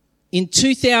In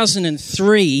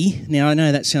 2003, now I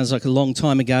know that sounds like a long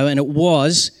time ago, and it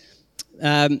was,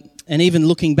 and even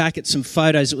looking back at some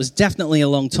photos, it was definitely a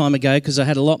long time ago because I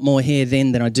had a lot more hair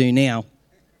then than I do now.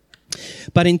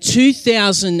 But in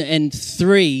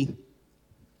 2003,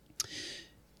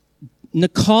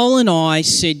 Nicole and I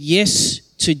said yes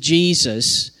to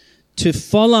Jesus, to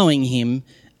following him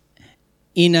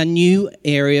in a new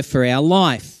area for our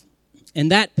life. And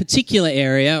that particular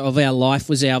area of our life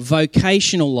was our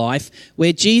vocational life,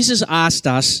 where Jesus asked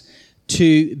us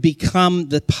to become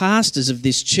the pastors of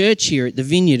this church here at the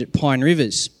Vineyard at Pine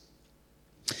Rivers.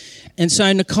 And so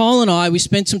Nicole and I, we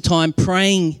spent some time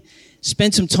praying,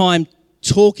 spent some time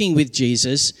talking with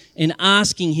Jesus and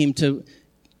asking him to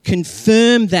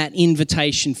confirm that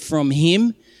invitation from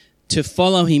him to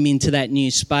follow him into that new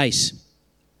space.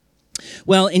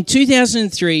 Well, in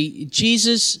 2003,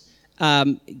 Jesus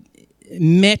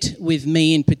met with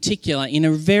me in particular in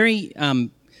a very,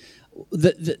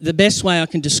 the best way I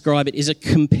can describe it is a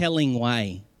compelling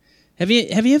way. Have you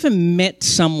ever met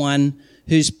someone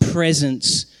whose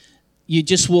presence you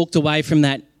just walked away from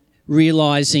that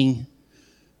realising,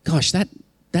 gosh, that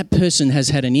person has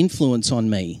had an influence on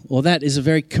me, or that is a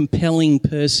very compelling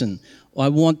person. I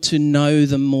want to know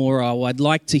them more, or I'd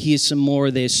like to hear some more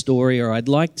of their story, or I'd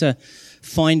like to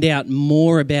find out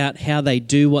more about how they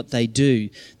do what they do.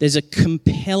 There's a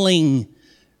compelling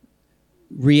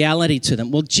reality to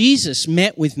them. Well, Jesus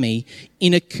met with me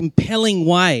in a compelling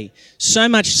way, so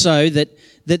much so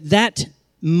that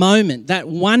moment, that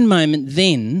one moment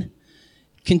then,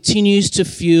 continues to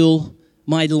fuel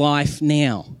my life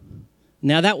now.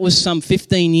 Now, that was some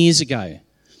 15 years ago,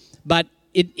 but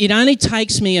it only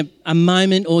takes me a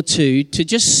moment or two to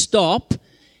just stop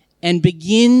and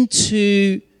begin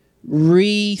to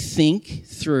rethink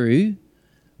through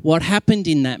what happened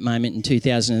in that moment in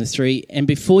 2003, and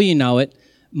before you know it,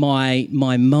 my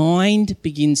mind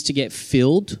begins to get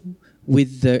filled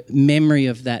with the memory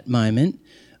of that moment.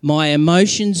 My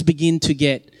emotions begin to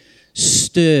get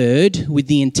stirred with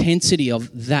the intensity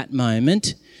of that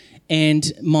moment,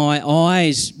 and my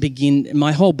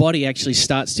whole body actually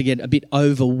starts to get a bit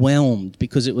overwhelmed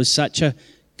because it was such a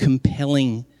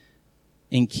compelling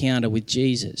encounter with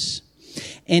Jesus.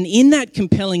 And in that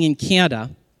compelling encounter,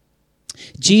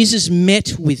 Jesus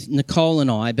met with Nicole and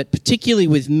I, but particularly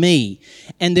with me.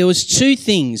 And there was two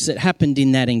things that happened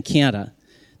in that encounter.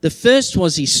 The first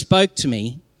was he spoke to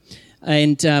me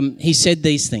and he said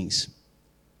these things.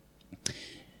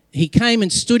 He came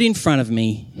and stood in front of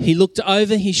me. He looked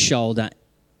over his shoulder,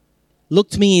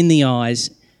 looked me in the eyes,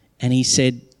 and he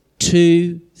said,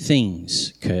 2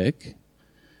 things, Kirk.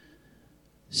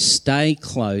 Stay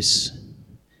close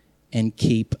and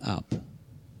keep up.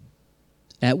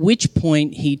 At which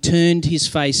point he turned his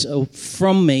face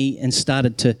from me and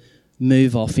started to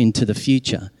move off into the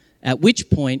future. At which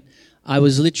point I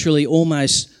was literally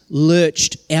almost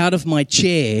lurched out of my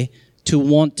chair to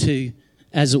want to,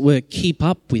 as it were, keep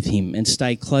up with him and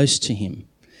stay close to him.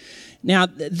 Now,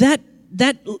 that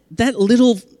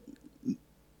little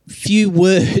few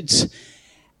words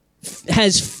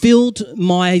has filled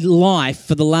my life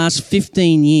for the last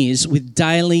 15 years with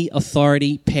daily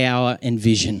authority, power, and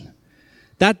vision.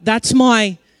 That's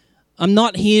I'm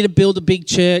not here to build a big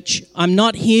church. I'm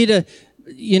not here to,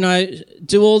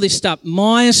 do all this stuff.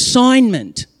 My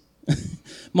assignment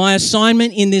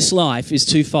in this life is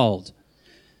twofold.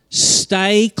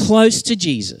 Stay close to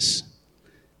Jesus.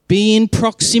 Be in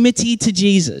proximity to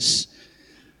Jesus.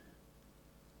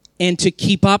 And to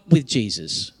keep up with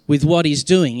Jesus, with what he's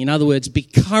doing. In other words, be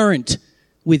current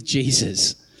with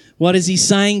Jesus. What is he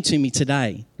saying to me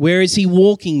today? Where is he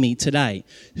walking me today?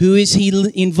 Who is he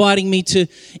inviting me to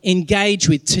engage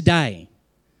with today?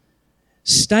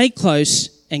 Stay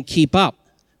close and keep up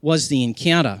was the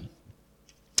encounter.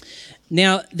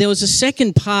 Now, there was a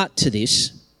second part to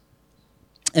this,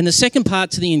 and the second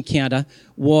part to the encounter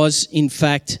was, in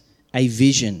fact, a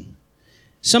vision.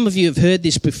 Some of you have heard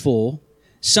this before.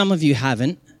 Some of you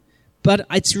haven't, but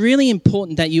it's really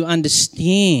important that you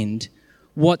understand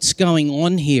what's going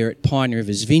on here at Pine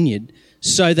Rivers Vineyard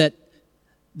so that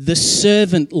the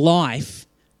servant life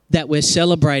that we're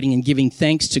celebrating and giving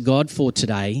thanks to God for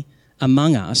today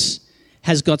among us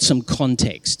has got some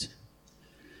context.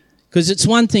 Because it's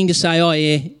one thing to say, oh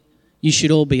yeah, you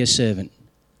should all be a servant.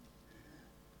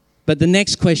 But the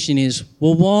next question is,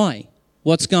 well, why?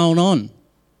 What's going on?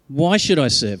 Why should I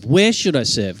serve? Where should I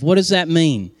serve? What does that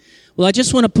mean? Well, I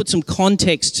just want to put some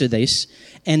context to this,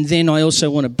 and then I also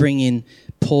want to bring in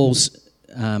Paul's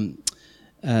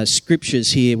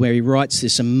scriptures here where he writes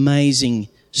this amazing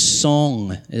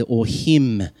song or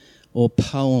hymn or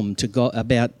poem to God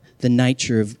about the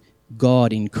nature of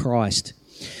God in Christ.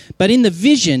 But in the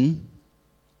vision,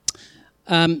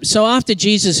 so after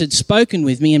Jesus had spoken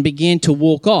with me and began to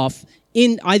walk off,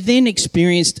 I then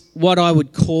experienced what I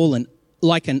would call an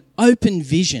open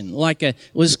vision. It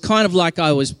was kind of like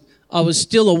I was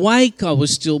still awake. I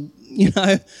was still,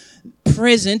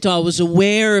 present. I was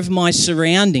aware of my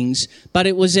surroundings, but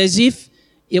it was as if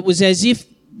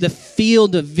the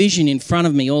field of vision in front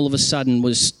of me all of a sudden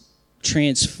was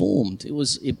transformed.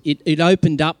 It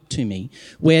opened up to me,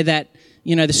 where that,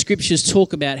 the scriptures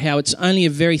talk about how it's only a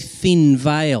very thin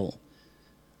veil.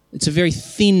 It's a very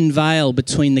thin veil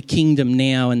between the kingdom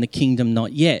now and the kingdom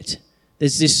not yet.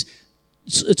 There's this,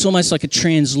 it's almost like a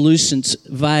translucent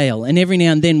veil. And every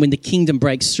now and then when the kingdom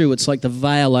breaks through, it's like the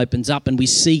veil opens up and we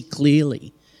see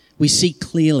clearly. We see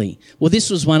clearly. Well, this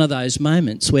was one of those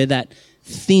moments where that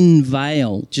thin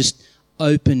veil just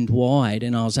opened wide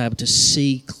and I was able to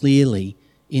see clearly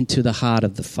into the heart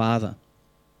of the Father.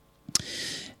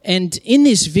 And in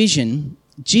this vision,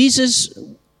 Jesus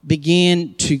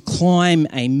began to climb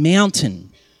a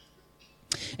mountain.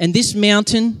 And this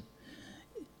mountain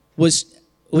was,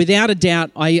 without a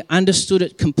doubt, I understood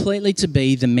it completely to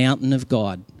be the mountain of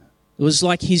God. It was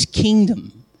like his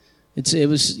kingdom.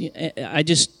 I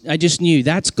just knew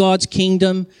that's God's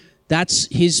kingdom. That's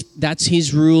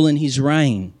his rule and his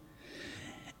reign.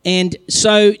 And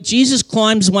so Jesus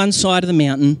climbs one side of the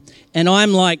mountain and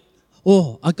I'm like,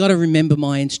 I got to remember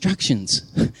my instructions.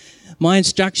 My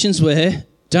instructions were,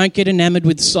 don't get enamored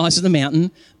with the size of the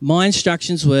mountain. My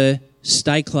instructions were,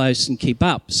 stay close and keep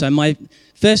up. So my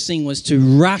first thing was to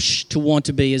rush to want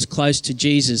to be as close to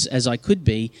Jesus as I could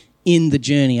be in the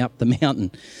journey up the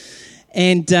mountain.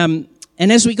 And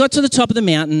as we got to the top of the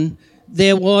mountain,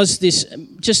 there was this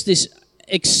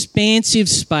expansive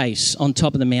space on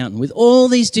top of the mountain with all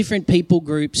these different people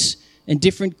groups and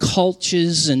different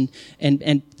cultures and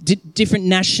different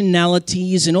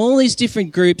nationalities and all these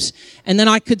different groups. And then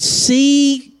I could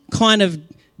see kind of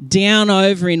down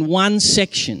over in one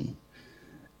section,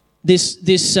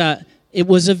 it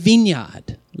was a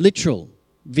vineyard, literal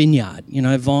vineyard,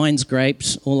 vines,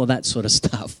 grapes, all of that sort of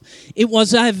stuff. It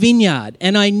was a vineyard.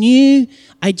 And I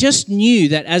just knew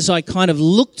that as I kind of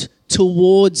looked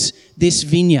towards this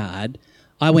vineyard,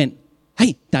 I went,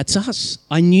 hey, that's us.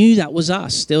 I knew that was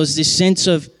us. There was this sense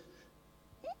of,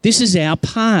 this is our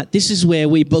part. This is where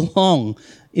we belong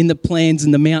in the plans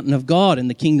and the mountain of God and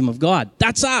the kingdom of God.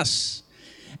 That's us.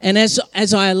 And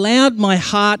as I allowed my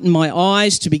heart and my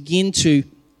eyes to begin to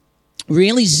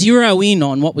really zero in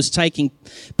on what was taking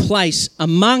place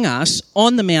among us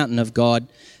on the mountain of God,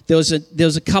 there was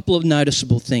a couple of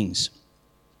noticeable things.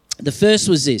 The first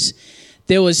was this.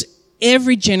 There was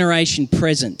every generation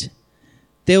present.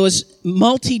 There was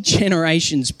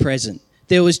multi-generations present.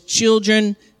 There was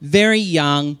children, very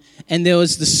young, and there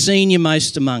was the senior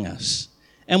most among us.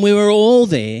 And we were all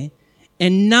there,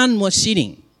 and none were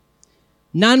sitting.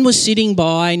 None were sitting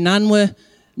by, none were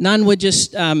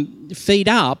just feet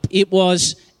up. It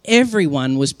was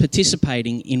everyone was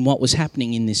participating in what was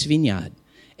happening in this vineyard.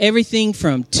 Everything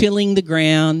from tilling the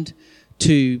ground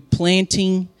to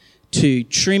planting to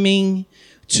trimming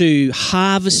to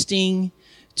harvesting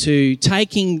to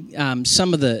taking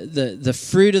some of the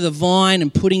fruit of the vine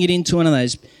and putting it into one of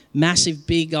those massive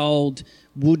big old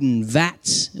wooden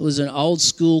vats. It was an old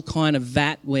school kind of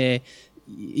vat where,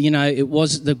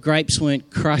 the grapes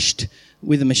weren't crushed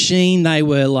with a machine. They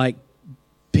were like,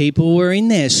 people were in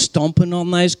there stomping on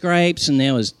those grapes and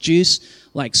there was juice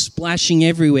like splashing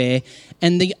everywhere.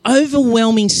 And the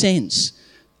overwhelming sense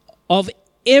of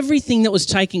everything that was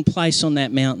taking place on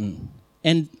that mountain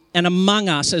and among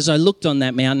us as I looked on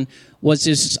that mountain was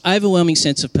this overwhelming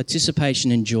sense of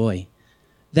participation and joy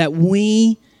that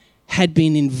we had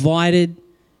been invited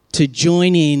to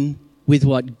join in with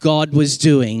what God was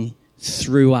doing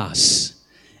through us.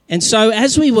 And so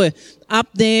as we were up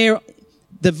there,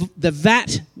 the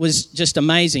vat was just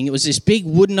amazing. It was this big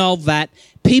wooden old vat.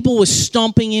 People were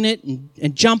stomping in it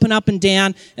and jumping up and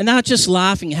down, and they were just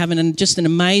laughing, having just an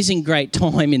amazing, great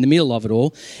time in the middle of it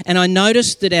all. And I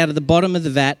noticed that out of the bottom of the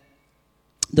vat,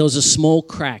 there was a small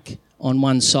crack on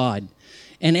one side.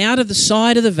 And out of the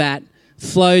side of the vat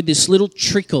flowed this little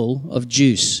trickle of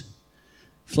juice.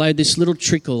 Flowed this little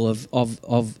trickle of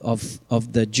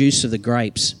the juice of the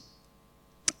grapes.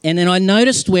 And then I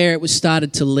noticed where it was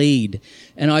started to lead.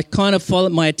 And I kind of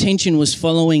followed, my attention was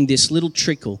following this little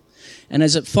trickle. And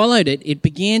as it followed it, it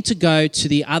began to go to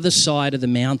the other side of the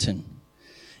mountain.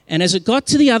 And as it got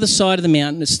to the other side of the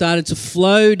mountain, it started to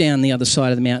flow down the other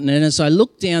side of the mountain. And as I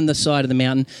looked down the side of the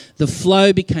mountain, the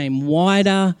flow became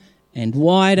wider and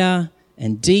wider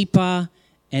and deeper.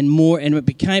 and more, and it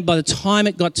became, by the time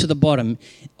it got to the bottom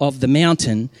of the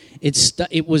mountain,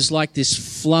 it was like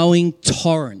this flowing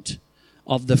torrent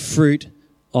of the fruit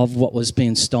of what was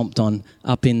being stomped on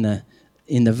up in the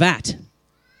vat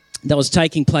that was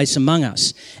taking place among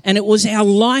us. And it was our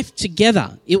life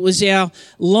together. It was our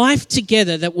life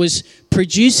together that was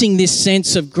producing this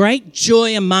sense of great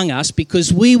joy among us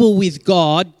because we were with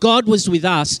God, God was with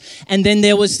us, and then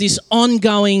there was this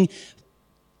ongoing,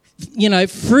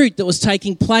 fruit that was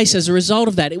taking place as a result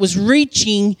of that. It was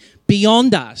reaching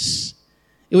beyond us.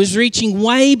 It was reaching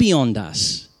way beyond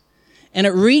us. And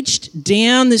it reached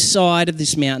down the side of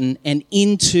this mountain and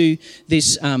into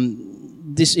this,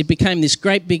 it became this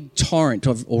great big torrent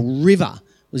or river,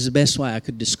 was the best way I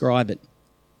could describe it.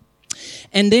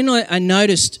 And then I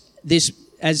noticed this,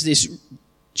 as this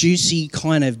juicy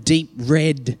kind of deep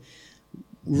red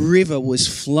river was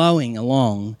flowing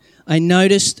along, I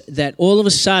noticed that all of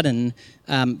a sudden,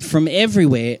 from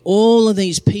everywhere, all of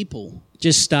these people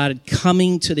just started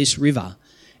coming to this river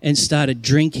and started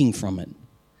drinking from it.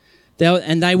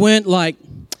 They weren't like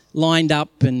lined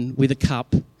up and with a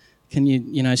cup, can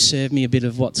you serve me a bit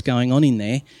of what's going on in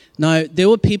there? No, there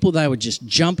were people, they were just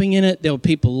jumping in it. There were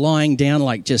people lying down,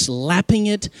 like just lapping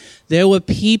it. There were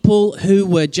people who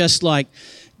were just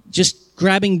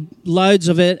grabbing loads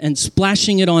of it and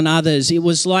splashing it on others. It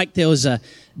was like there was a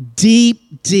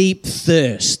deep, deep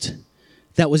thirst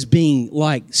that was being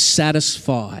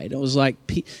satisfied. It was like,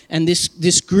 and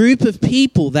this group of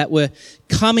people that were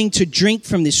coming to drink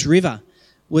from this river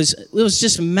it was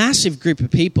just a massive group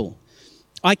of people.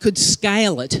 I could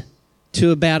scale it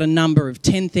to about a number of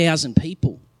 10,000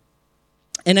 people.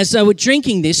 And as they were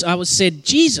drinking this, I said,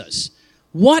 Jesus,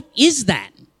 what is that?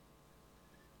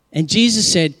 And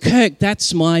Jesus said, Kirk,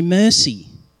 that's my mercy.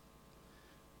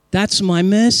 That's my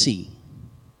mercy.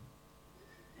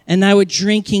 And they were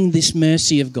drinking this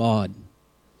mercy of God.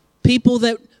 People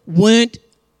that weren't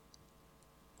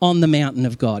on the mountain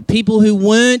of God. People who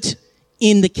weren't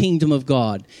in the kingdom of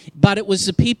God. But it was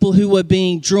the people who were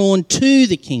being drawn to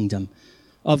the kingdom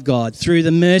of God through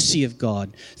the mercy of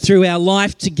God, through our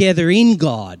life together in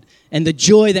God and the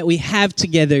joy that we have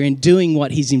together in doing what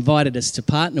He's invited us to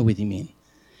partner with Him in.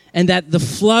 And that the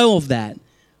flow of that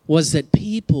was that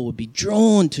people would be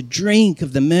drawn to drink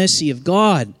of the mercy of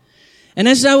God. And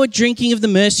as they were drinking of the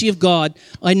mercy of God,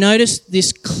 I noticed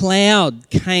this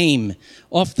cloud came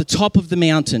off the top of the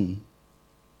mountain.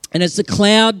 And as the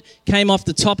cloud came off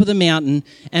the top of the mountain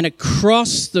and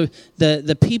across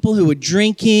the people who were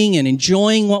drinking and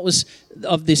enjoying what was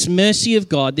of this mercy of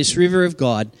God, this river of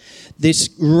God, this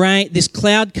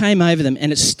cloud came over them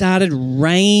and it started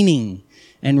raining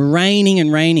and raining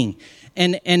and raining.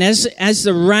 And as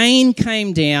the rain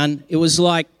came down, it was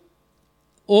like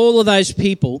all of those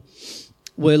people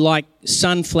were like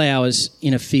sunflowers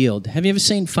in a field. Have you ever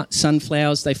seen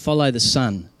sunflowers? They follow the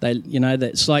sun.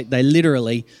 It's like they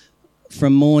literally,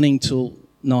 from morning till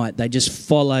night, they just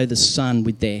follow the sun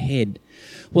with their head.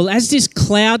 Well, as this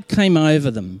cloud came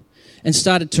over them and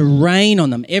started to rain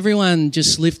on them, everyone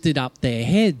just lifted up their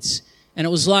heads. And it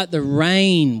was like the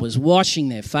rain was washing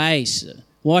their face,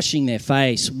 washing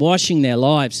their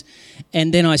lives.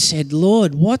 And then I said,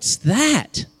 Lord, what's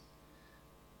that?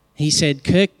 He said,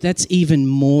 Kirk, that's even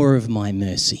more of my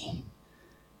mercy.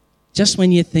 Just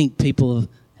when you think people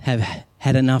have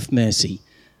had enough mercy,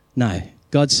 no,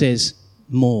 God says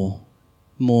more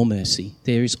mercy.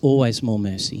 There is always more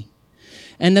mercy.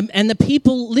 And the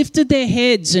people lifted their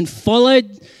heads and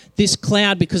followed this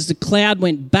cloud because the cloud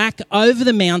went back over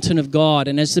the mountain of God.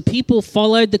 And as the people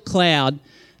followed the cloud,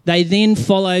 they then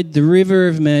followed the river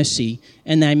of mercy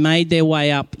and they made their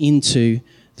way up into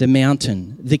the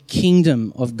mountain, the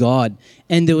kingdom of God.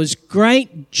 And there was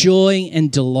great joy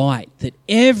and delight that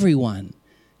everyone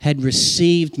had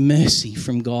received mercy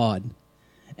from God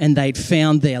and they'd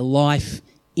found their life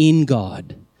in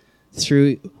God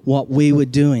through what we were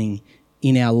doing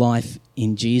in our life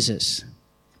in Jesus.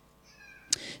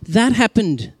 That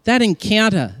happened, that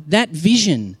encounter, that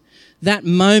vision, that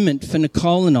moment for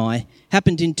Nicole and I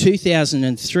happened in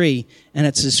 2003 and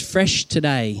it's as fresh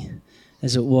today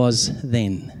as it was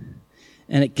then.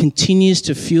 And it continues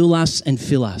to fuel us and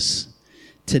fill us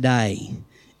today,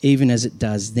 even as it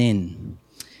does then.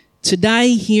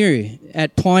 Today here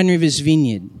at Pine Rivers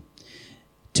Vineyard,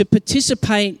 to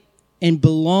participate and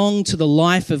belong to the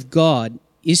life of God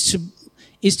is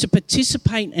to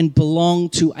participate and belong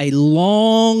to a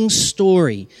long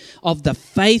story of the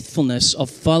faithfulness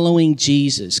of following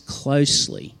Jesus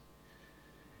closely.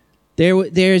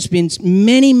 There has been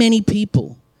many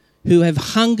people who have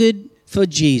hungered for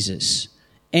Jesus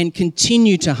and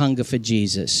continue to hunger for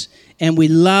Jesus and we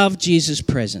love Jesus'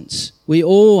 presence, we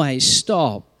always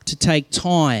stop to take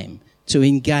time to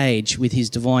engage with his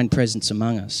divine presence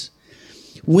among us.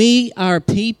 We are a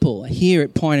people here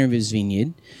at Pine Rivers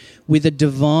Vineyard with a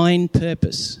divine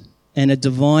purpose and a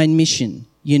divine mission.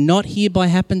 You're not here by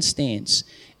happenstance.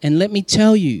 And let me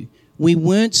tell you, we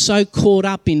weren't so caught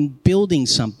up in building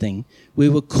something. We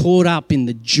were caught up in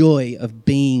the joy of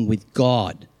being with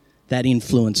God that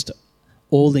influenced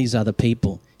all these other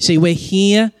people. See, we're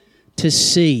here to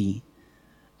see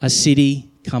a city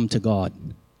come to God.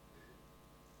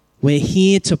 We're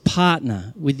here to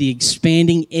partner with the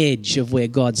expanding edge of where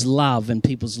God's love and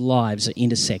people's lives are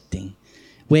intersecting.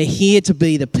 We're here to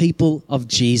be the people of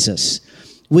Jesus.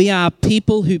 We are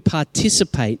people who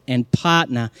participate and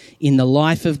partner in the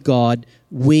life of God.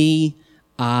 We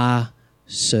are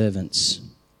servants.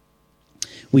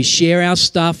 We share our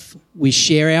stuff. We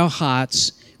share our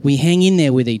hearts. We hang in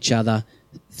there with each other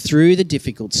through the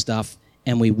difficult stuff,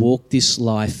 and we walk this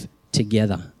life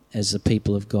together as the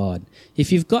people of God.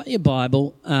 If you've got your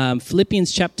Bible,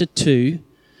 Philippians chapter 2,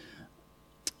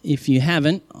 if you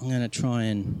haven't, I'm going to try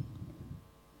and...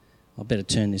 I better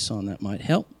turn this on, that might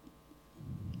help.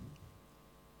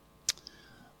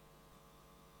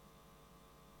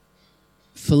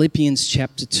 Philippians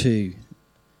chapter 2,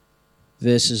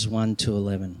 verses 1 to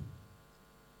 11.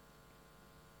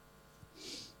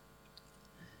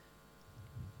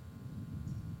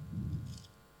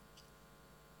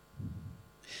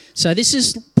 So this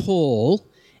is Paul,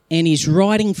 and he's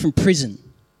writing from prison.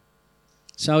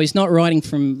 So he's not writing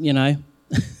from,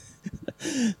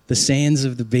 the sands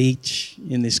of the beach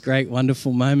in this great,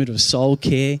 wonderful moment of soul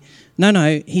care.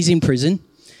 No, he's in prison,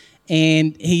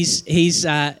 and he's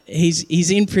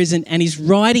in prison, and he's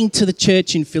writing to the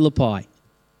church in Philippi,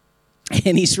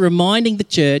 and he's reminding the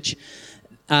church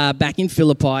back in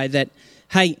Philippi that,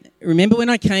 hey, remember when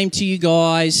I came to you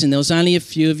guys, and there was only a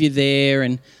few of you there,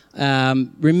 and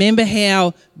remember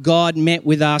how God met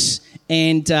with us,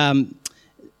 and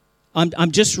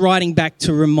I'm just writing back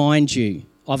to remind you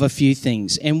of a few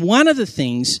things. And one of the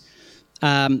things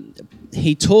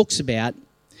he talks about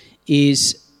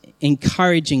is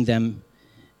encouraging them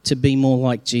to be more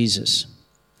like Jesus.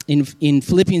 In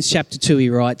Philippians chapter 2, he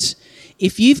writes,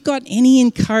 if you've got any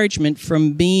encouragement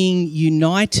from being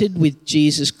united with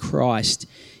Jesus Christ,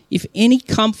 if any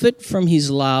comfort from his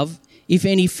love, if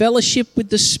any fellowship with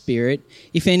the Spirit,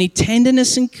 if any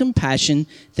tenderness and compassion,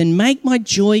 then make my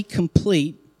joy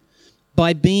complete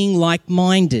by being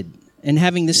like-minded and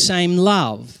having the same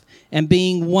love and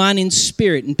being one in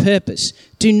spirit and purpose.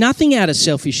 Do nothing out of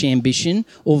selfish ambition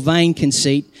or vain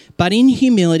conceit, but in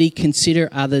humility consider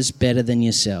others better than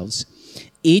yourselves.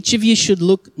 Each of you should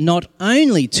look not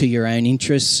only to your own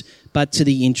interests, but to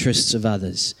the interests of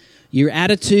others. Your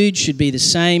attitude should be the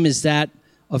same as that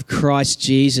of Christ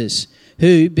Jesus,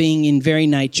 who, being in very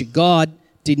nature God,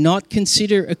 did not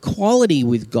consider equality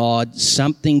with God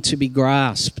something to be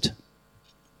grasped.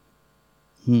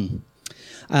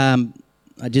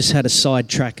 I just had a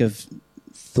sidetrack of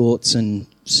thoughts and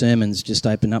sermons just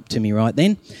open up to me right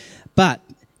then. But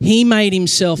he made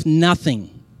himself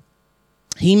nothing.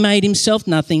 He made himself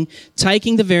nothing,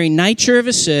 taking the very nature of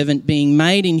a servant, being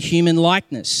made in human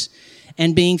likeness.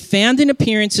 And being found in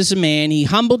appearance as a man, he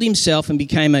humbled himself and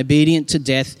became obedient to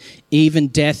death, even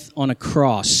death on a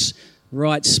cross.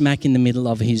 Right smack in the middle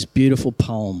of his beautiful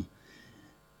poem,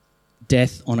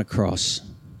 Death on a Cross.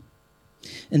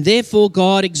 And therefore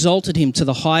God exalted him to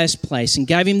the highest place and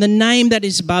gave him the name that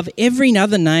is above every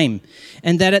other name,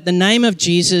 and that at the name of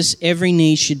Jesus every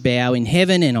knee should bow in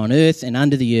heaven and on earth and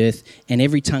under the earth, and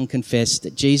every tongue confess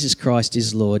that Jesus Christ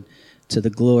is Lord, to the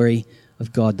glory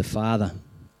of God the Father.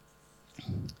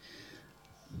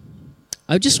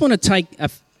 I just want to take a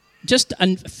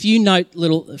few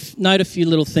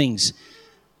little things.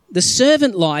 The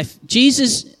servant life,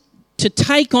 Jesus, to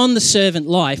take on the servant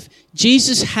life,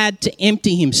 Jesus had to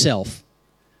empty himself.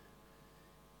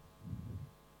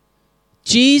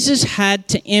 Jesus had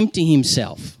to empty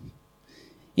himself.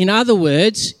 In other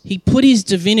words, he put his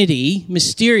divinity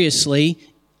mysteriously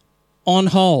on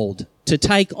hold to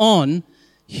take on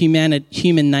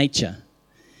human nature.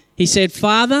 He said,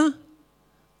 Father,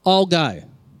 I'll go.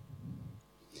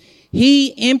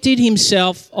 He emptied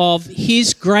himself of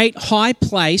his great high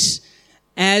place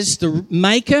as the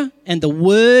maker and the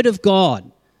Word of God,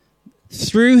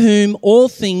 through whom all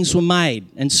things were made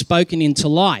and spoken into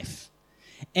life.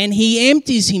 And he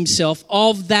empties himself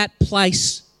of that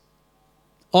place,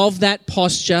 of that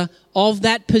posture, of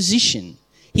that position.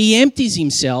 He empties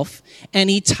himself and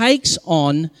he takes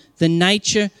on the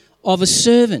nature of a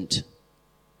servant.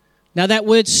 Now that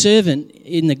word servant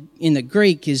in the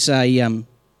Greek is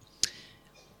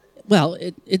Well,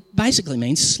 it basically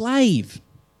means slave.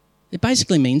 It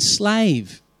basically means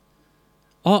slave.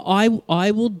 I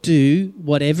will do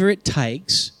whatever it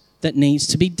takes that needs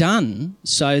to be done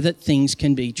so that things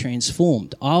can be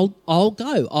transformed. I'll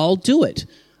go. I'll do it.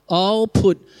 I'll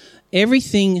put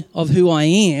everything of who I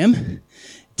am,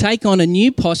 take on a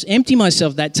new posture, empty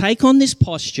myself of that, take on this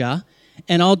posture,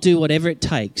 and I'll do whatever it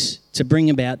takes to bring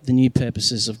about the new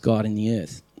purposes of God in the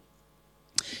earth.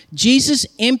 Jesus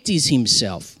empties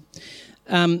himself.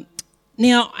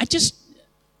 Now, I just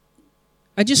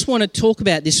want to talk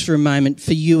about this for a moment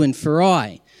for you and for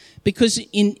I. Because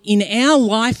in our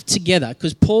life together,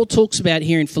 because Paul talks about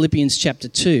here in Philippians chapter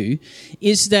 2,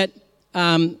 is that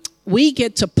we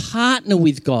get to partner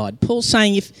with God. Paul's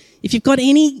saying if you've got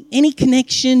any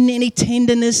connection, any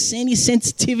tenderness, any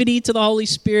sensitivity to the Holy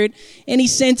Spirit, any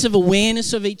sense of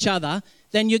awareness of each other,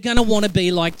 then you're going to want to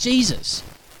be like Jesus.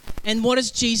 And what does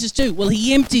Jesus do? Well,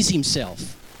 he empties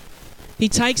himself. He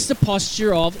takes the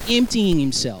posture of emptying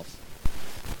himself.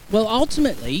 Well,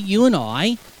 ultimately, you and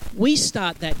I, we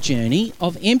start that journey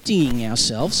of emptying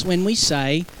ourselves when we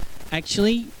say,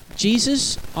 actually,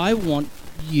 Jesus, I want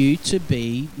you to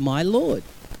be my Lord.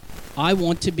 I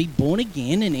want to be born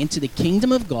again and enter the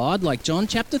kingdom of God, like John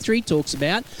chapter 3 talks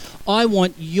about. I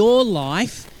want your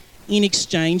life in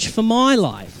exchange for my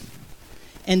life.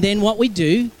 And then what we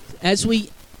do, as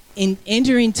we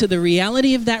enter into the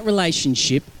reality of that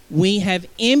relationship, we have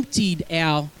emptied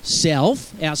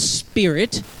ourself, our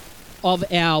spirit, of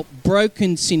our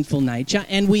broken sinful nature,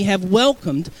 and we have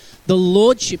welcomed the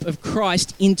lordship of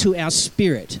Christ into our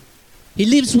spirit. He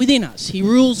lives within us. He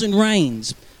rules and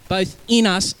reigns both in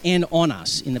us and on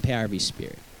us in the power of his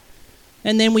Spirit.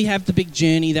 And then we have the big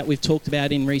journey that we've talked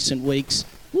about in recent weeks,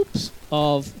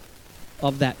 of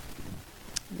that,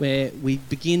 where we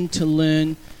begin to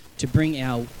learn to bring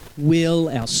our will,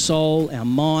 our soul, our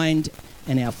mind,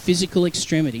 and our physical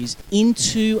extremities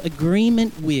into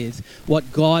agreement with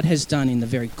what God has done in the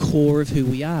very core of who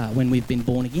we are when we've been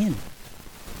born again.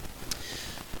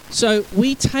 So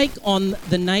we take on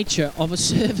the nature of a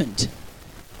servant.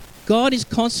 God is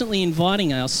constantly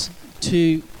inviting us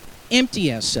to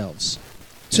empty ourselves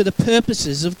to the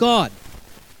purposes of God.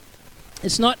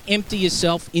 It's not empty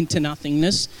yourself into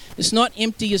nothingness. It's not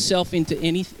empty yourself into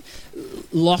any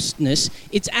lostness.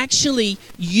 It's actually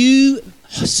you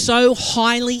so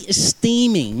highly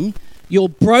esteeming your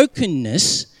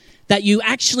brokenness that you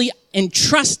actually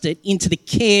entrust it into the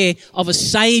care of a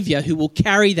Saviour who will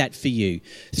carry that for you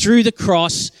through the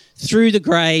cross, through the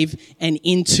grave, and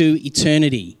into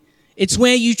eternity. It's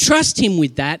where you trust him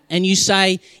with that and you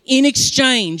say, in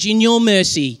exchange, in your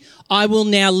mercy, I will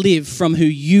now live from who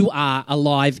you are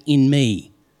alive in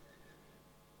me.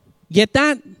 Get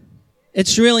that?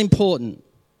 It's really important.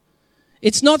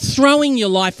 It's not throwing your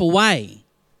life away.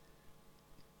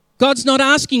 God's not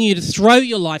asking you to throw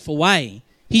your life away.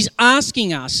 He's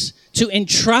asking us to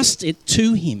entrust it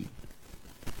to him.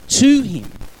 To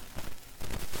him.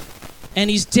 And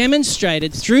he's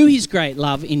demonstrated through his great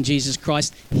love in Jesus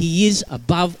Christ, he is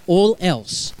above all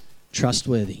else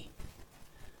trustworthy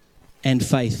and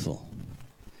faithful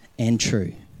and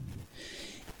true.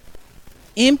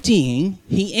 Emptying,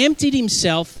 he emptied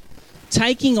himself,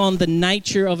 taking on the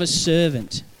nature of a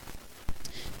servant.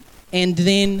 And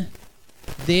then,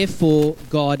 therefore,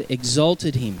 God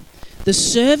exalted him. The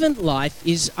servant life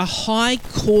is a high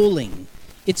calling.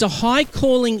 It's a high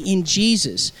calling in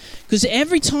Jesus, because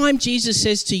every time Jesus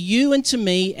says to you and to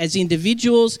me as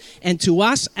individuals and to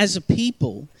us as a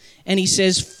people, and he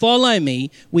says, follow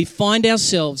me, we find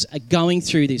ourselves going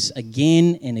through this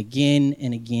again and again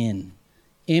and again.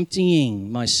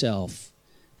 Emptying myself,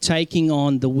 taking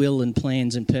on the will and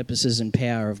plans and purposes and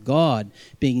power of God,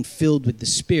 being filled with the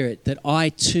Spirit, that I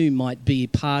too might be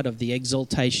part of the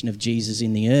exaltation of Jesus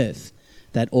in the earth,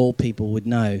 that all people would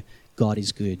know God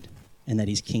is good and that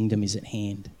his kingdom is at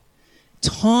hand.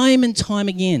 Time and time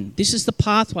again, this is the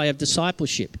pathway of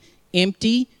discipleship.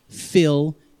 Empty,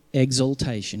 fill,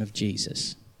 exaltation of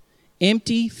Jesus.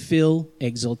 Empty, fill,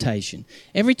 exaltation.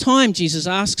 Every time Jesus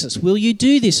asks us, will you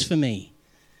do this for me?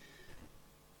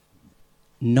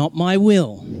 Not my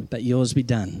will, but yours be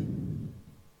done.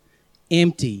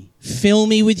 Empty. Fill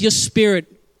me with your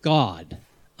Spirit, God.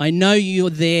 I know you're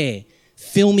there.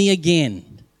 Fill me again.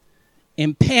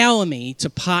 Empower me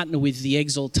to partner with the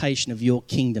exaltation of your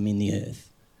kingdom in the earth.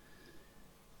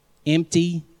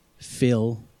 Empty,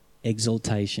 fill,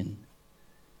 exaltation.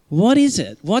 What is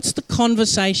it? What's the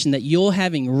conversation that you're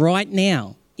having right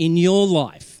now in your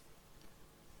life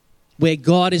where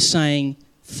God is saying,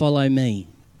 follow me?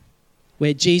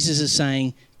 Where Jesus is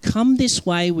saying, come this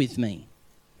way with me.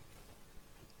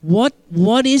 What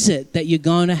is it that you're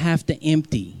going to have to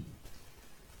empty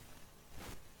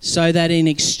so that in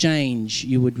exchange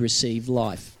you would receive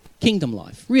life, kingdom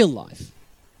life, real life.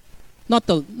 Not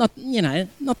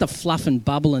the fluff and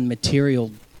bubble and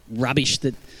material rubbish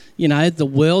that, the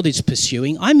world is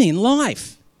pursuing. I mean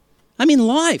life. I mean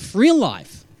life, real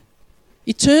life,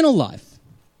 eternal life,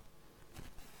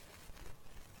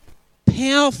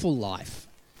 powerful life,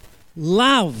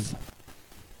 love.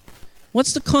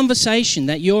 What's the conversation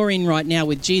that you're in right now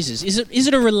with Jesus? Is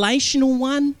it a relational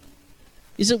one?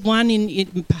 Is it one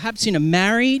in perhaps in a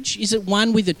marriage? Is it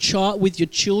one with a child, with your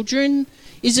children?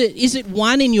 Is it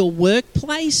one in your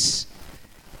workplace?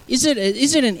 Is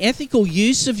it an ethical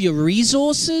use of your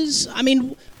resources? I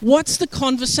mean, what's the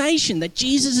conversation that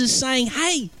Jesus is saying,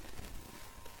 hey,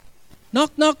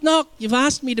 knock, knock, knock, you've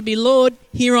asked me to be Lord,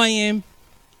 here I am,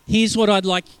 here's what I'd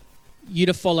like you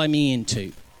to follow me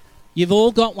into. You've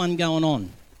all got one going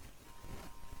on.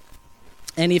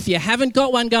 And if you haven't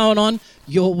got one going on,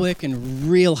 you're working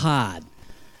real hard.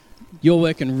 You're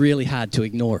working really hard to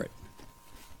ignore it.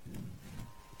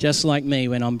 Just like me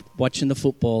when I'm watching the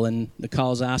football and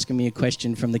Nicole's asking me a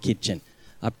question from the kitchen.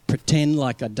 I pretend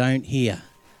like I don't hear.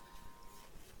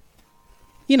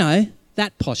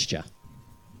 That posture.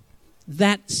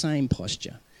 That same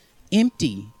posture.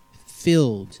 Empty,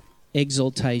 filled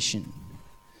exaltation.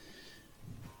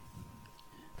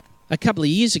 A couple of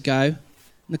years ago,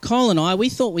 Nicole and I, we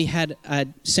thought we had a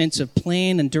sense of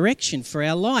plan and direction for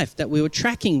our life that we were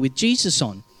tracking with Jesus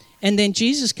on. And then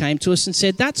Jesus came to us and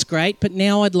said, that's great, but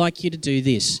now I'd like you to do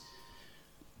this.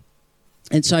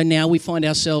 And so now we find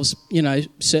ourselves,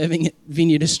 serving at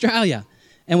Vineyard Australia.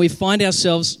 And we find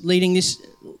ourselves leading this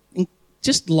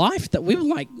just life that we were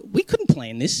like, we couldn't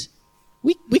plan this.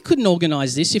 We couldn't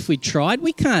organise this if we tried.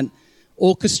 We can't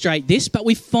orchestrate this, but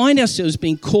we find ourselves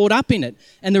being caught up in it.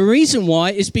 And the reason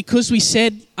why is because we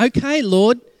said, okay,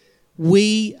 Lord,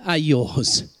 we are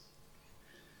yours.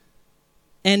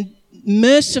 And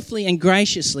mercifully and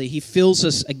graciously, he fills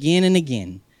us again and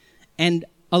again. And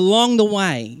along the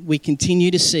way, we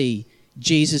continue to see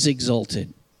Jesus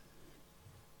exalted.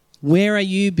 Where are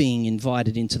you being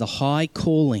invited into the high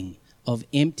calling of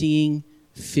emptying,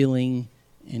 filling,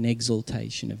 and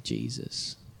exaltation of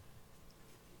Jesus?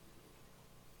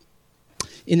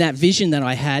 In that vision that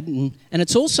I had, and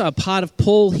it's also a part of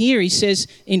Paul here, he says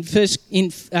in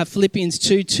Philippians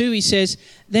 2:2, he says,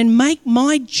 then make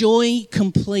my joy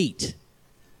complete.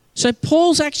 So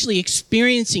Paul's actually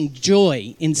experiencing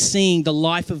joy in seeing the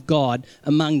life of God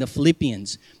among the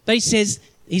Philippians. But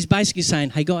he's basically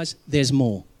saying, hey guys, there's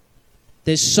more.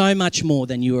 There's so much more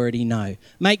than you already know.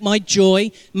 Make my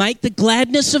joy, make the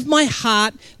gladness of my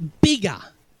heart bigger.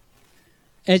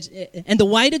 And the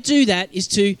way to do that is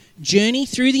to journey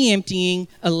through the emptying,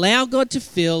 allow God to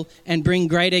fill, and bring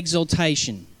great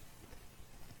exaltation.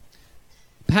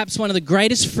 Perhaps one of the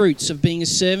greatest fruits of being a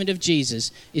servant of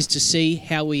Jesus is to see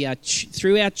how we are,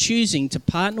 through our choosing to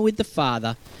partner with the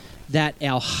Father, that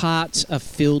our hearts are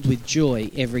filled with joy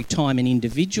every time an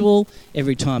individual,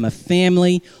 every time a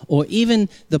family, or even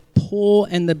the poor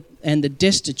and the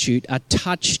destitute are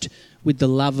touched with the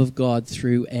love of God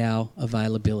through our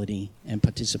availability and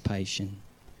participation.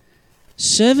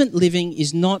 Servant living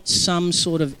is not some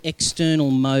sort of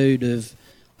external mode of,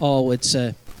 it's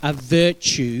a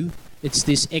virtue. It's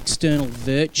this external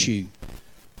virtue.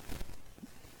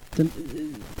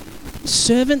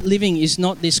 Servant living is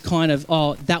not this kind of,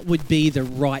 that would be the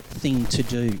right thing to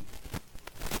do.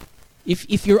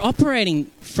 If you're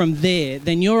operating from there,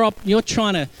 then you're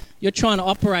trying to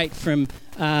operate from,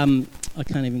 I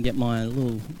can't even get my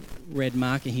little red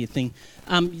marker here thing.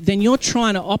 Then you're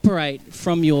trying to operate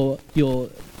from your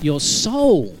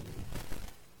soul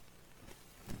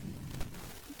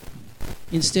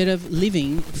instead of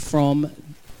living from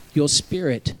your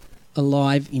spirit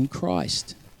alive in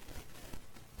Christ.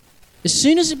 As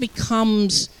soon as it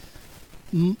becomes,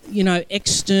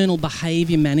 external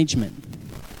behaviour management,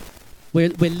 we're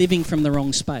living from the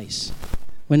wrong space.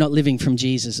 We're not living from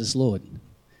Jesus as Lord.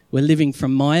 We're living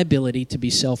from my ability to be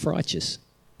self-righteous.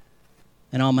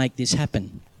 And I'll make this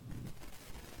happen.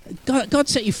 God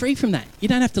set you free from that. You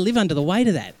don't have to live under the weight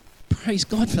of that. Praise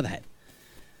God for that.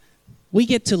 We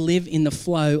get to live in the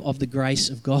flow of the grace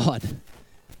of God,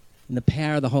 in the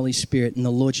power of the Holy Spirit and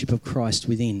the Lordship of Christ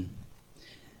within.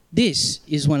 This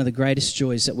is one of the greatest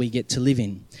joys that we get to live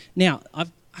in. Now,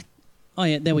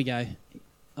 there we go.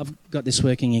 I've got this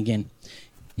working again.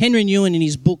 Henry Nouwen, in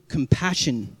his book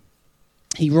Compassion,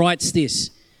 he writes this.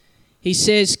 He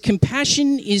says,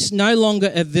 compassion is no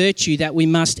longer a virtue that we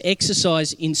must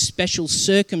exercise in special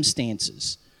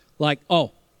circumstances. Like,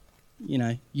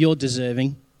 you're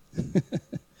deserving.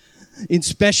 in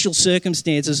special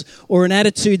circumstances, or an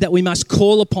attitude that we must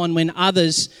call upon when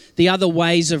the other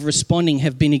ways of responding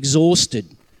have been exhausted.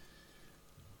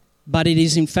 But it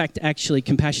is, in fact, actually,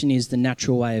 compassion is the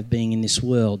natural way of being in this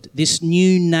world. This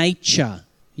new nature,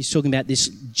 he's talking about this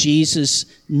Jesus,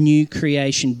 new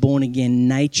creation, born-again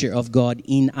nature of God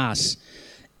in us,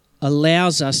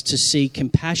 allows us to see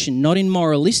compassion, not in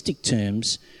moralistic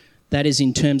terms, that is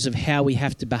in terms of how we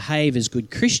have to behave as good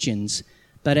Christians,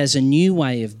 but as a new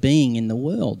way of being in the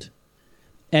world.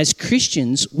 As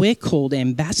Christians, we're called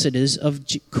ambassadors of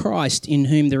Christ, in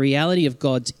whom the reality of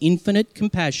God's infinite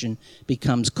compassion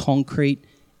becomes concrete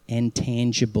and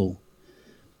tangible.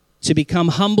 To become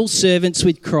humble servants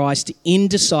with Christ in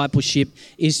discipleship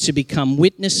is to become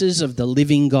witnesses of the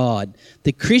living God.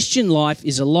 The Christian life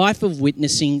is a life of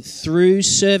witnessing through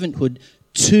servanthood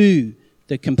to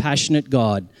the compassionate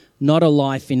God, not a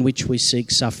life in which we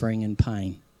seek suffering and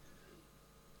pain.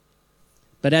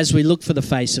 But as we look for the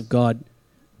face of God,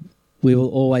 we will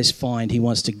always find he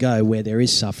wants to go where there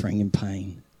is suffering and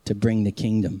pain to bring the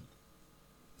kingdom.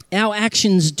 Our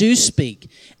actions do speak,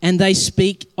 and they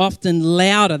speak often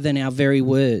louder than our very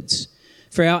words.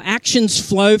 For our actions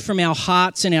flow from our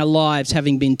hearts and our lives,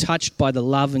 having been touched by the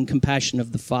love and compassion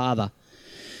of the Father.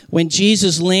 When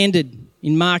Jesus landed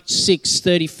in Mark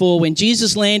 6:34, when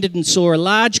Jesus landed and saw a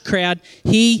large crowd,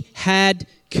 he had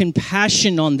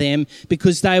compassion on them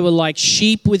because they were like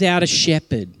sheep without a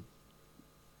shepherd.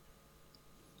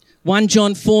 1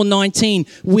 John 4:19,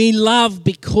 we love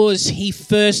because he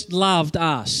first loved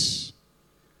us.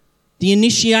 The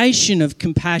initiation of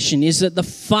compassion is that the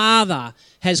Father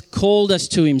has called us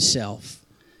to himself.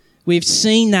 We've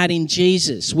seen that in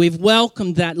Jesus. We've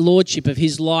welcomed that lordship of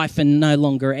his life and no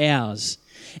longer ours.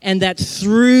 And that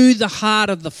through the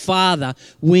heart of the Father,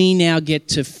 we now get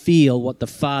to feel what the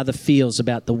Father feels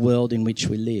about the world in which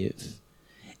we live.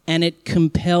 And it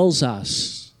compels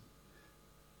us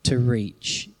to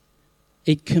reach.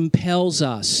 It compels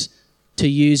us to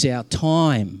use our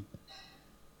time.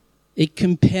 It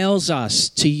compels us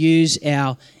to use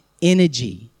our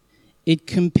energy. It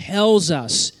compels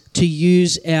us to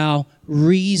use our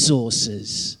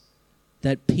resources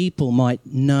that people might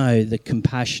know the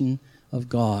compassion of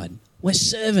God. We're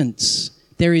servants.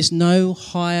 There is no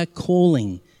higher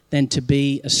calling than to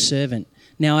be a servant.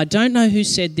 Now, I don't know who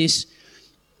said this.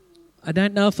 I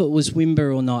don't know if it was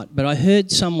Wimber or not, but I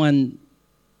heard someone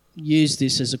use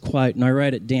this as a quote, and I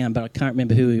wrote it down, but I can't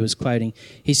remember who he was quoting.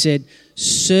 He said,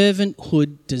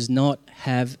 servanthood does not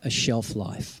have a shelf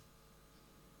life.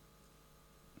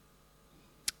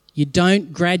 You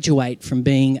don't graduate from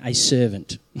being a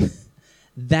servant.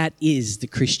 That is the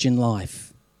Christian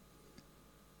life.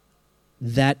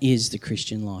 That is the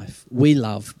Christian life. We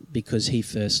love because he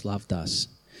first loved us.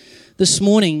 This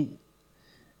morning,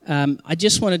 I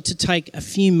just wanted to take a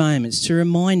few moments to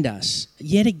remind us,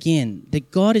 yet again,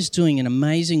 that God is doing an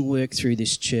amazing work through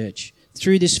this church,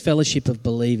 through this fellowship of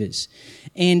believers.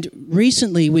 And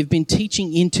recently we've been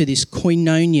teaching into this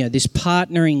koinonia, this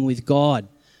partnering with God,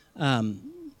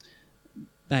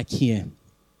 back here.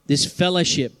 This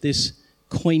fellowship, this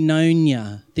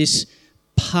koinonia, this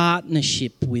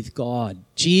partnership with God.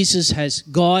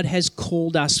 God has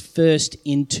called us first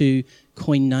into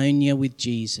koinonia with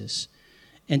Jesus.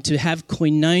 And to have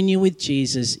koinonia with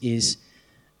Jesus is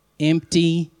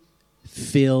empty,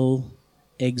 fill,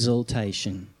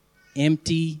 exaltation.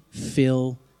 Empty,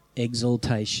 fill,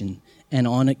 exaltation. And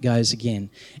on it goes again.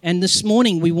 And this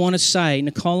morning we want to say,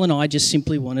 Nicole and I just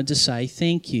simply wanted to say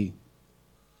thank you.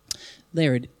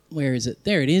 Where is it?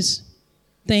 There it is.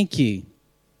 Thank you.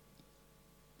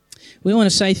 We want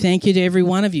to say thank you to every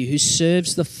one of you who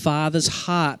serves the Father's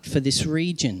heart for this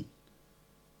region.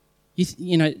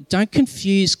 You know, don't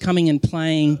confuse coming and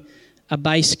playing a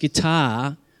bass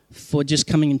guitar for just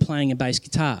coming and playing a bass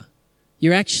guitar.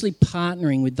 You're actually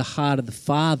partnering with the heart of the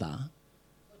Father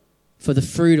for the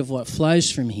fruit of what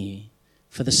flows from here,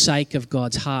 for the sake of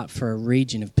God's heart for a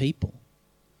region of people.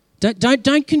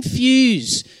 Don't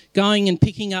confuse going and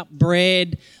picking up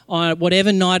bread on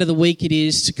whatever night of the week it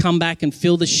is to come back and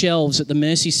fill the shelves at the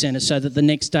Mercy Centre so that the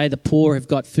next day the poor have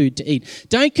got food to eat.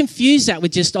 Don't confuse that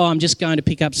with just, I'm just going to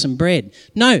pick up some bread.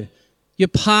 No, you're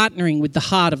partnering with the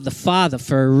heart of the Father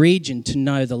for a region to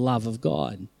know the love of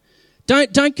God.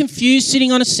 Don't confuse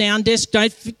sitting on a sound desk.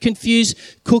 Don't confuse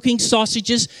cooking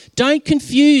sausages. Don't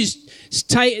confuse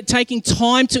taking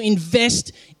time to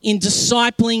invest in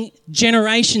discipling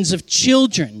generations of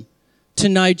children to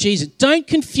know Jesus. Don't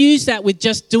confuse that with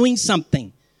just doing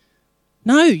something.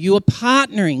 No, you are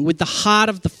partnering with the heart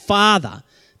of the Father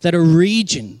that a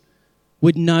region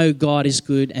would know God is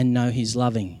good and know he's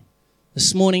loving.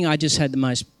 This morning I just had the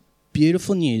most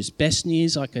beautiful news, best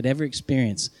news I could ever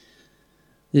experience.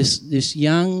 This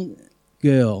young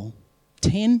girl,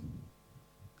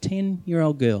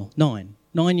 10-year-old girl,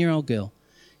 9-year-old girl,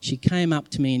 she came up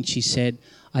to me and she said,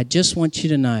 I just want you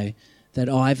to know that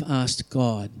I've asked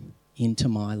God into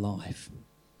my life.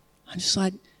 I'm just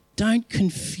like, don't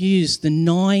confuse the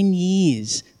 9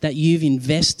 years that you've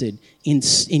invested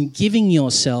in giving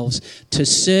yourselves to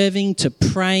serving, to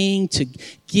praying, to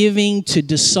giving, to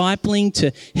discipling,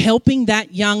 to helping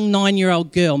that young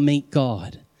 9-year-old girl meet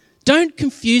God. Don't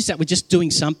confuse that with just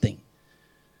doing something.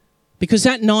 Because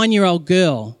that 9-year-old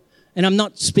girl, and I'm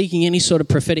not speaking any sort of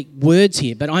prophetic words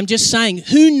here, but I'm just saying,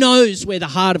 who knows where the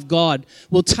heart of God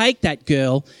will take that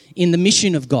girl in the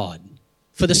mission of God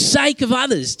for the sake of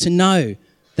others to know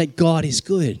that God is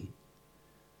good.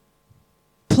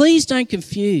 Please don't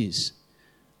confuse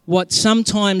what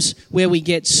sometimes where we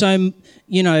get so,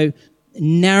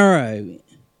 narrow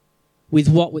with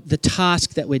what the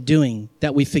task that we're doing,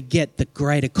 that we forget the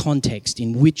greater context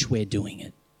in which we're doing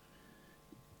it.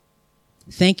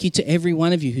 Thank you to every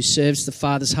one of you who serves the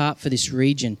Father's heart for this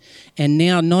region. And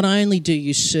now not only do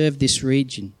you serve this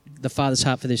region, the Father's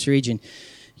heart for this region,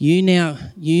 you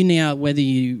now, whether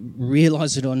you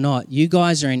realise it or not, you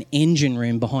guys are an engine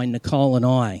room behind Nicole and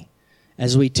I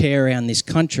as we tear around this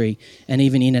country and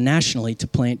even internationally to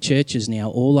plant churches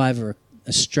now all over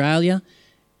Australia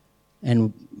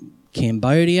and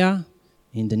Cambodia,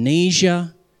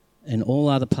 Indonesia, and all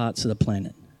other parts of the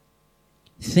planet.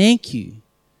 Thank you.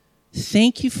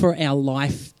 Thank you for our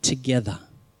life together.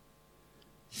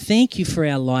 Thank you for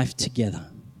our life together.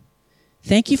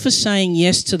 Thank you for saying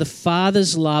yes to the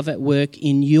Father's love at work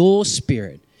in your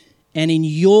spirit and in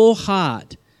your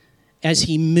heart as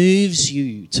He moves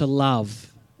you to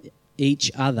love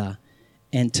each other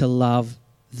and to love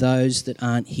those that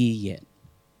aren't here yet.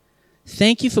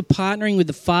 Thank you for partnering with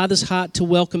the Father's heart to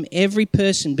welcome every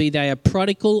person, be they a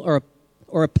prodigal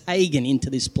or a pagan,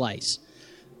 into this place.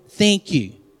 Thank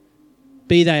you.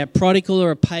 Be they a prodigal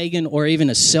or a pagan or even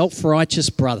a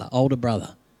self-righteous brother, older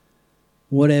brother.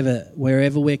 Whatever,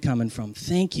 wherever we're coming from,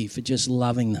 thank you for just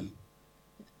loving them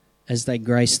as they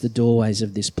grace the doorways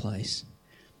of this place.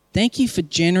 Thank you for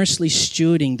generously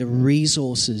stewarding the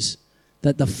resources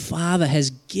that the Father has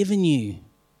given you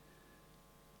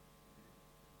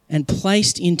and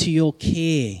placed into your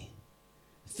care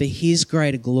for His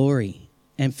greater glory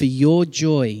and for your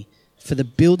joy, for the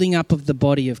building up of the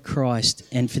body of Christ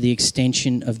and for the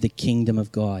extension of the kingdom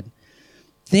of God.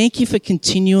 Thank you for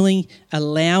continually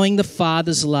allowing the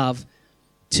Father's love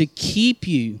to keep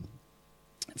you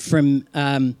from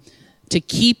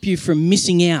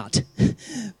missing out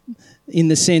in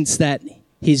the sense that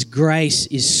His grace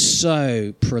is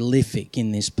so prolific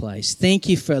in this place. Thank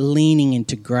you for leaning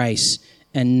into grace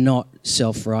and not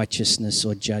self-righteousness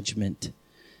or judgment.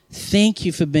 Thank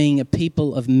you for being a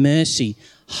people of mercy,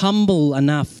 humble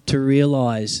enough to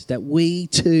realise that we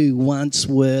too once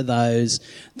were those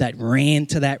that ran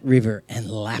to that river and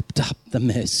lapped up the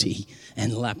mercy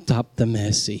and lapped up the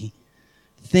mercy.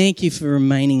 Thank you for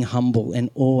remaining humble and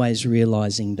always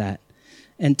realising that.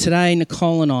 And today,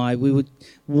 Nicole and I, we would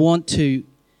want to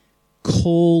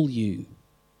call you,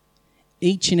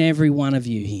 each and every one of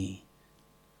you here,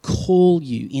 call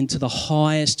you into the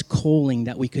highest calling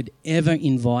that we could ever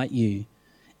invite you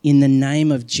in the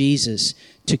name of Jesus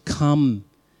to come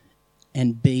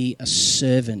and be a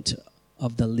servant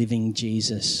of the living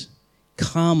Jesus.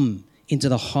 Come into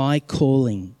the high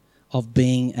calling of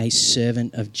being a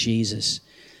servant of Jesus,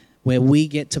 where we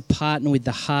get to partner with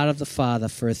the heart of the Father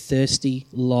for a thirsty,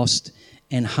 lost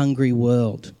and hungry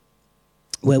world,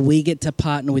 where we get to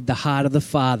partner with the heart of the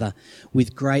Father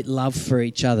with great love for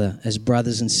each other as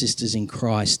brothers and sisters in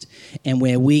Christ, and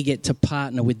where we get to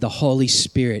partner with the Holy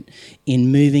Spirit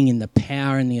in moving in the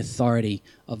power and the authority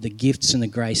of the gifts and the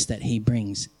grace that He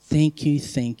brings. Thank you,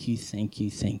 thank you, thank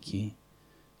you, thank you.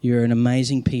 You're an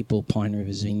amazing people, Pine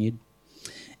Rivers Vineyard.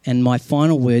 And my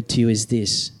final word to you is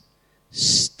this: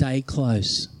 stay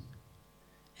close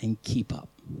and keep up.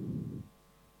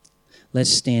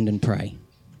 Let's stand and pray.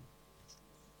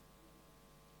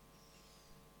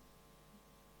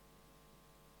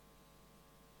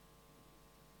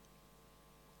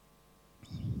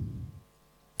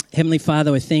 Heavenly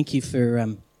Father, I thank you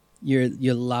for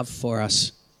your love for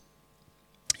us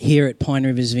here at Pine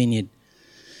Rivers Vineyard.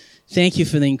 Thank you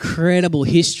for the incredible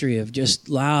history of just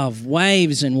love,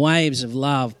 waves and waves of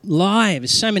love,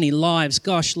 lives, so many lives.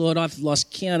 Gosh, Lord, I've lost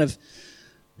count of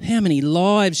how many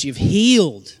lives you've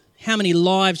healed, how many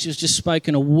lives you've just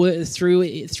spoken a word through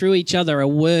each other, a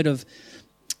word of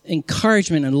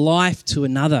encouragement and life to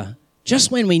another,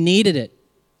 just when we needed it.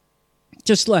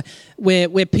 Just like where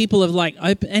people have like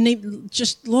open, and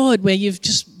just, Lord, where you've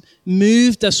just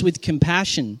moved us with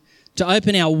compassion to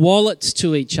open our wallets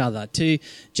to each other, to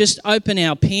just open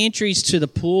our pantries to the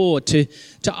poor, to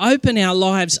open our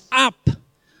lives up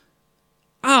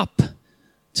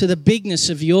to the bigness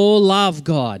of your love,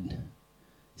 God.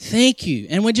 Thank you.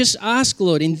 And we just ask,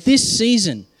 Lord, in this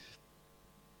season,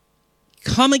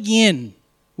 come again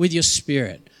with your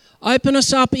Spirit. Open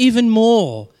us up even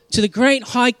more to the great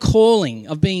high calling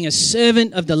of being a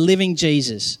servant of the living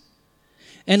Jesus.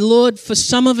 And Lord, for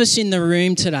some of us in the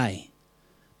room today,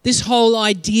 this whole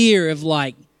idea of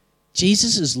like,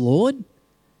 Jesus is Lord,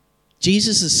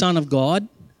 Jesus is Son of God,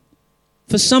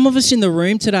 for some of us in the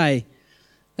room today,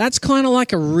 that's kind of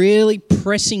like a really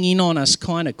pressing in on us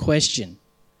kind of question.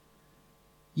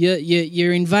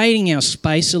 You're invading our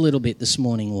space a little bit this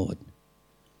morning, Lord.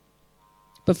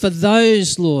 But for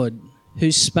those, Lord,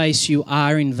 whose space you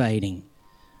are invading,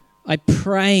 I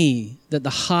pray that the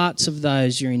hearts of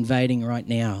those you're invading right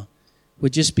now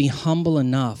would just be humble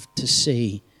enough to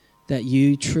see that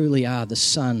you truly are the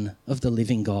Son of the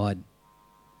living God,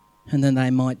 and then they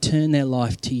might turn their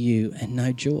life to you and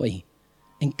know joy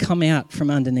and come out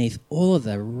from underneath all of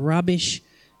the rubbish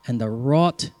and the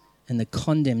rot and the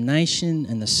condemnation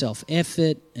and the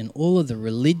self-effort and all of the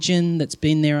religion that's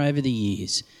been there over the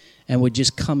years, and would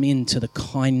just come into the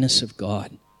kindness of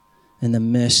God and the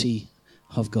mercy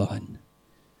of God.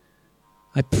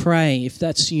 I pray if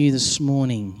that's you this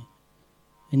morning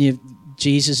and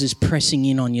Jesus is pressing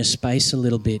in on your space a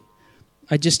little bit,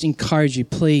 I just encourage you,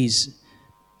 please,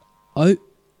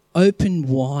 open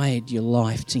wide your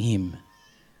life to him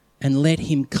and let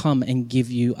him come and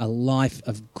give you a life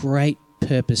of great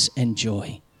purpose and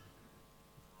joy.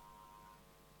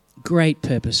 Great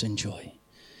purpose and joy.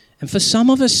 And for some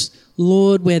of us,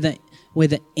 Lord, where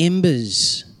the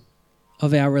embers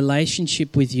of our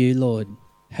relationship with you, Lord,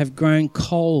 have grown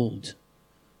cold,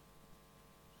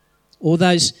 or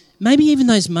maybe even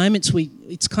those moments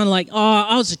it's kind of like, oh,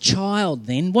 I was a child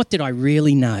then. What did I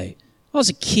really know? I was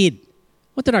a kid.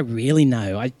 What did I really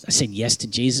know? I said yes to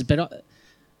Jesus, but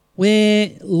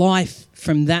where life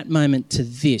from that moment to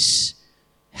this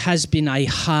has been a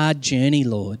hard journey,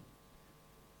 Lord.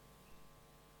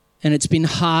 And it's been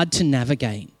hard to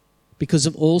navigate because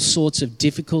of all sorts of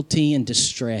difficulty and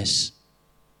distress.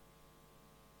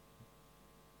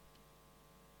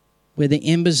 Where the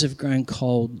embers have grown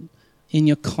cold, in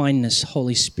your kindness,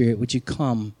 Holy Spirit, would you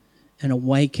come and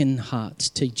awaken hearts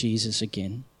to Jesus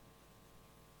again?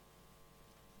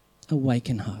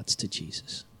 Awaken hearts to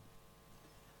Jesus.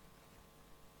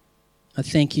 I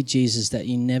thank you, Jesus, that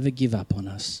you never give up on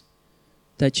us,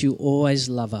 that you always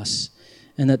love us,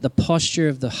 and that the posture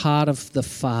of the heart of the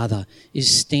Father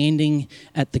is standing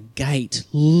at the gate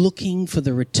looking for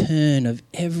the return of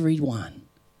everyone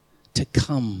to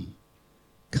come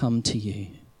to you.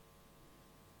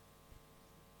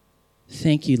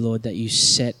 Thank you, Lord, that you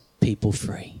set people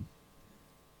free.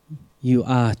 You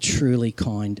are truly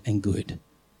kind and good.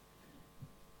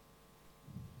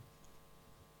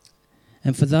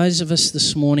 And for those of us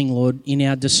this morning, Lord, in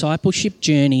our discipleship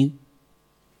journey,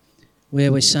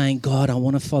 where we're saying, God, I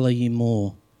want to follow you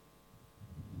more.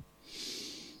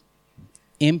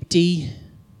 Empty,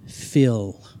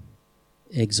 fill,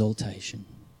 exaltation.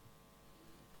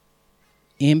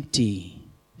 Empty,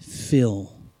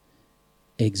 fill,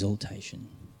 exaltation.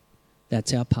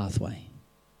 That's our pathway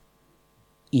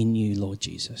in you, Lord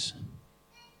Jesus.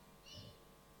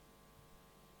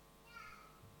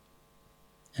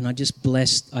 And I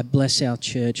bless our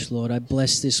church, Lord. I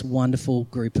bless this wonderful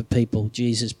group of people,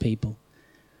 Jesus people.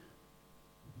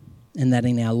 And that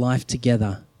in our life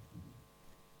together,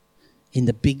 in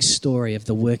the big story of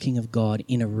the working of God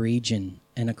in a region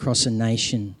and across a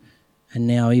nation, and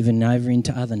now even over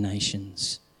into other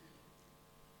nations.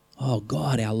 Oh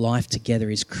God, our life together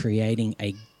is creating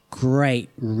a great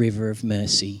river of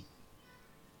mercy.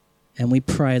 And we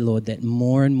pray, Lord, that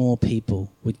more and more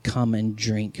people would come and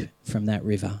drink from that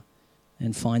river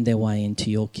and find their way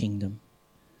into your kingdom.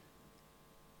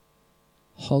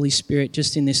 Holy Spirit,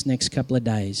 just in this next couple of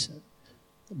days,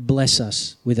 bless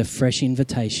us with a fresh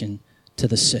invitation to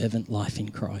the servant life in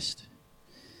Christ.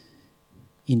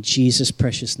 In Jesus'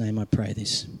 precious name I pray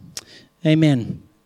this. Amen.